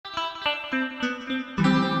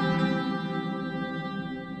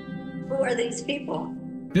are these people?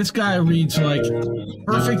 This guy reads like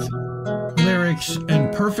perfect lyrics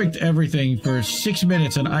and perfect everything for 6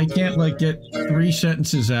 minutes, and I can't like get 3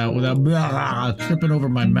 sentences out without tripping over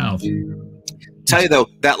my mouth. Tell you though,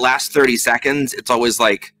 that last 30 seconds, it's always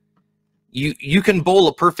like you can bowl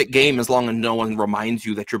a perfect game as long as no one reminds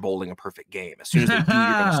you that you're bowling a perfect game. As soon as they do, you're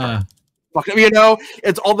gonna start fucking, you know,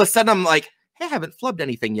 it's all of a sudden I'm like, hey, I haven't flubbed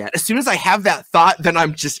anything yet. As soon as I have that thought, then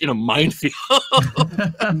I'm just in a minefield.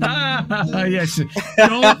 Yes.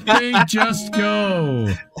 Don't think, just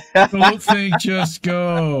go. Don't think, just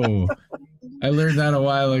go. I learned that a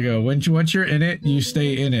while ago. Once you're in it, you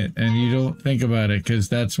stay in it, and you don't think about it, because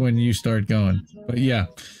that's when you start going. But yeah.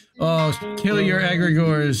 Oh, kill your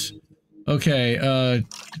egregores. Okay,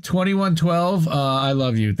 2112, I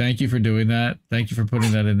love you. Thank you for doing that. Thank you for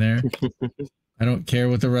putting that in there. I don't care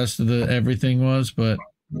what the rest of the everything was, but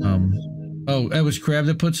oh, it was Crab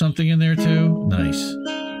that put something in there too. Nice.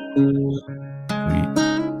 Sweet.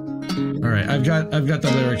 All right, I've got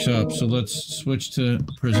the lyrics up, so let's switch to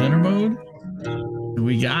presenter mode. And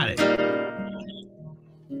we got it.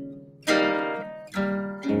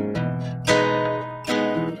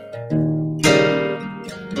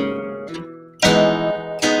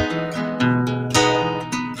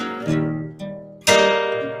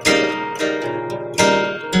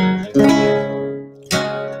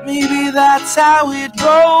 That's how it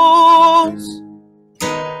goes.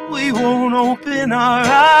 We won't open our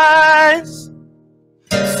eyes,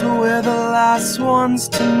 so we're the last ones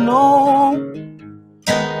to know.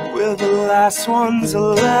 We're the last ones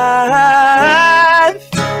alive.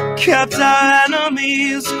 Kept our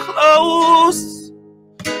enemies close.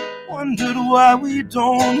 Wondered why we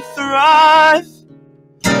don't thrive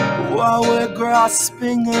while we're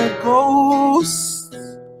grasping at ghosts,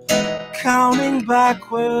 counting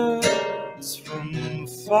backwards from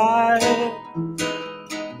 5,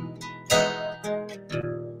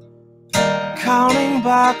 counting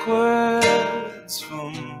backwards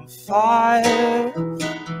from 5.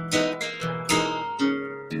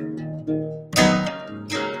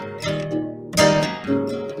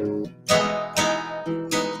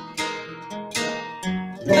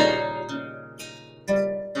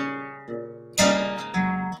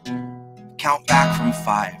 Count back from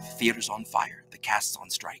 5. Theater's on fire. Cast's on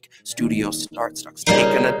strike. Studio starts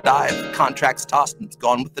taking a dive. Contracts tossed and it's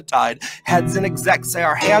gone with the tide. Heads and execs say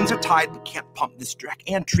our hands are tied. We can't pump this direct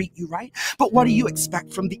and treat you right. But what do you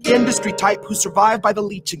expect from the industry type who survive by the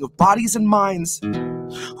leeching of bodies and minds?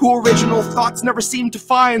 Who original thoughts never seem to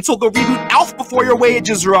find, so they'll reboot ALF before your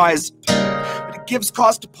wages rise. But it gives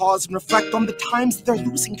cause to pause and reflect on the times that they're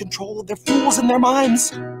losing control of their fools in their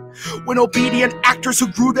minds. When obedient actors who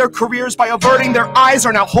grew their careers by averting their eyes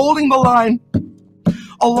are now holding the line,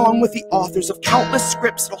 along with the authors of countless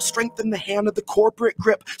scripts that'll strengthen the hand of the corporate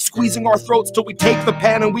grip, squeezing our throats till we take the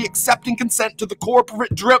pen and we accept and consent to the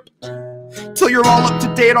corporate drip. Till you're all up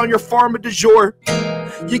to date on your pharma du jour.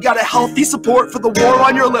 You got a healthy support for the war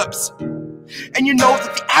on your lips. And you know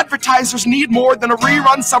that the advertisers need more than a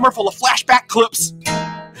rerun summer full of flashback clips.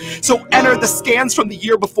 So enter the scans from the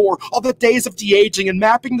year before, all the days of de-aging and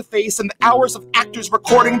mapping the face, and the hours of actors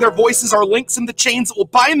recording their voices are links in the chains that will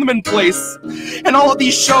bind them in place. And all of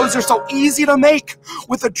these shows are so easy to make.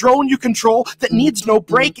 With a drone you control that needs no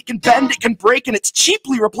break, it can bend, it can break, and it's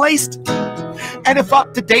cheaply replaced. And if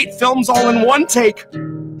up-to-date films all in one take,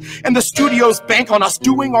 and the studios bank on us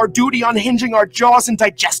doing our duty, unhinging our jaws and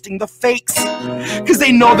digesting the fakes, cause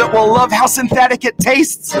they know that we'll love how synthetic it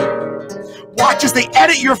tastes. Watch as they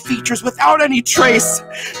edit your features without any trace.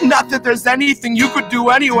 Not that there's anything you could do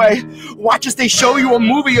anyway. Watch as they show you a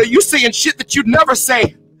movie of you saying shit that you'd never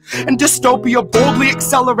say. And dystopia boldly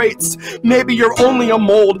accelerates. Maybe you're only a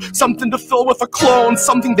mold, something to fill with a clone,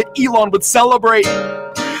 something that Elon would celebrate.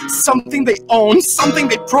 Something they own, something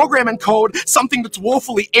they program and code, something that's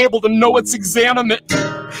woefully able to know it's exanimate.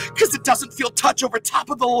 Cause it doesn't feel touch over top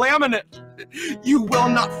of the laminate. You will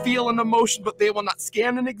not feel an emotion, but they will not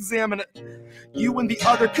scan and examine it. You and the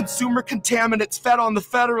other consumer contaminants fed on the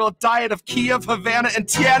federal diet of Kiev, Havana, and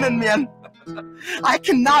Tiananmen. I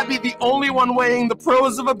cannot be the only one weighing the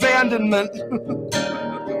pros of abandonment.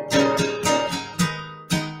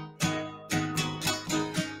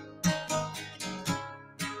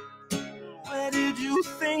 Where did you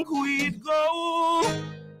think we'd go?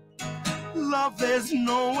 Love, there's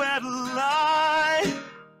nowhere to lie.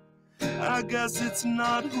 I guess it's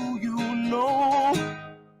not who you know.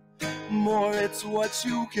 More, it's what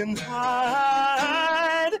you can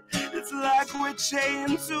hide. It's like we're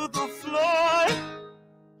chained to the floor,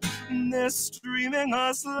 and they're streaming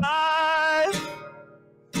us live.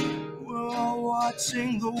 We're all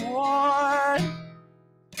watching the war,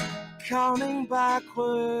 Counting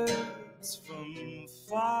backwards from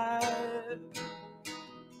 5.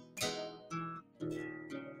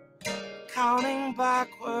 Counting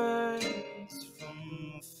backwards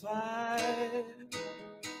from 5.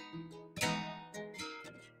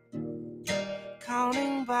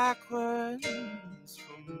 Counting backwards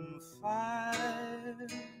from 5.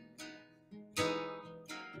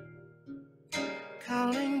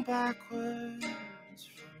 Counting backwards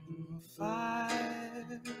from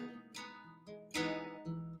 5.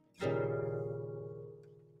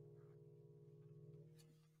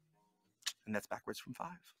 And that's backwards from 5.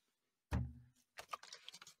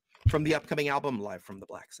 From the upcoming album, Live from the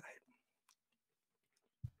Black Side.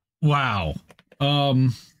 Wow.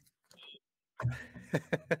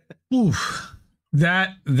 Oof.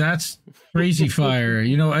 That's crazy fire.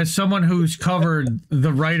 You know, as someone who's covered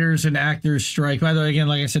the writers and actors strike, by the way, again,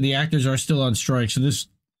 like I said, the actors are still on strike, so this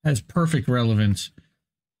has perfect relevance.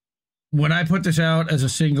 When I put this out as a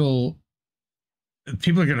single,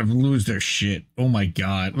 people are going to lose their shit. Oh my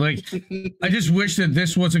God. Like, I just wish that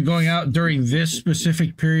this wasn't going out during this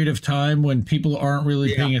specific period of time when people aren't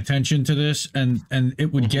really paying attention to this, and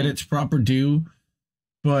it would get its proper due.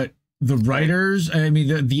 But the writers, I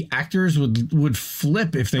mean, the actors would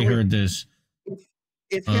flip if they heard this.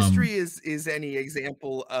 If history is any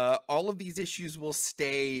example, all of these issues will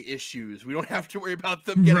stay issues. We don't have to worry about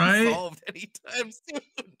them getting solved anytime soon.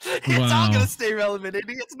 It's all going to stay relevant,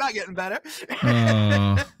 Indy. It's not getting better.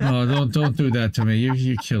 Oh, don't do that to me.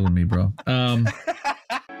 You're killing me, bro.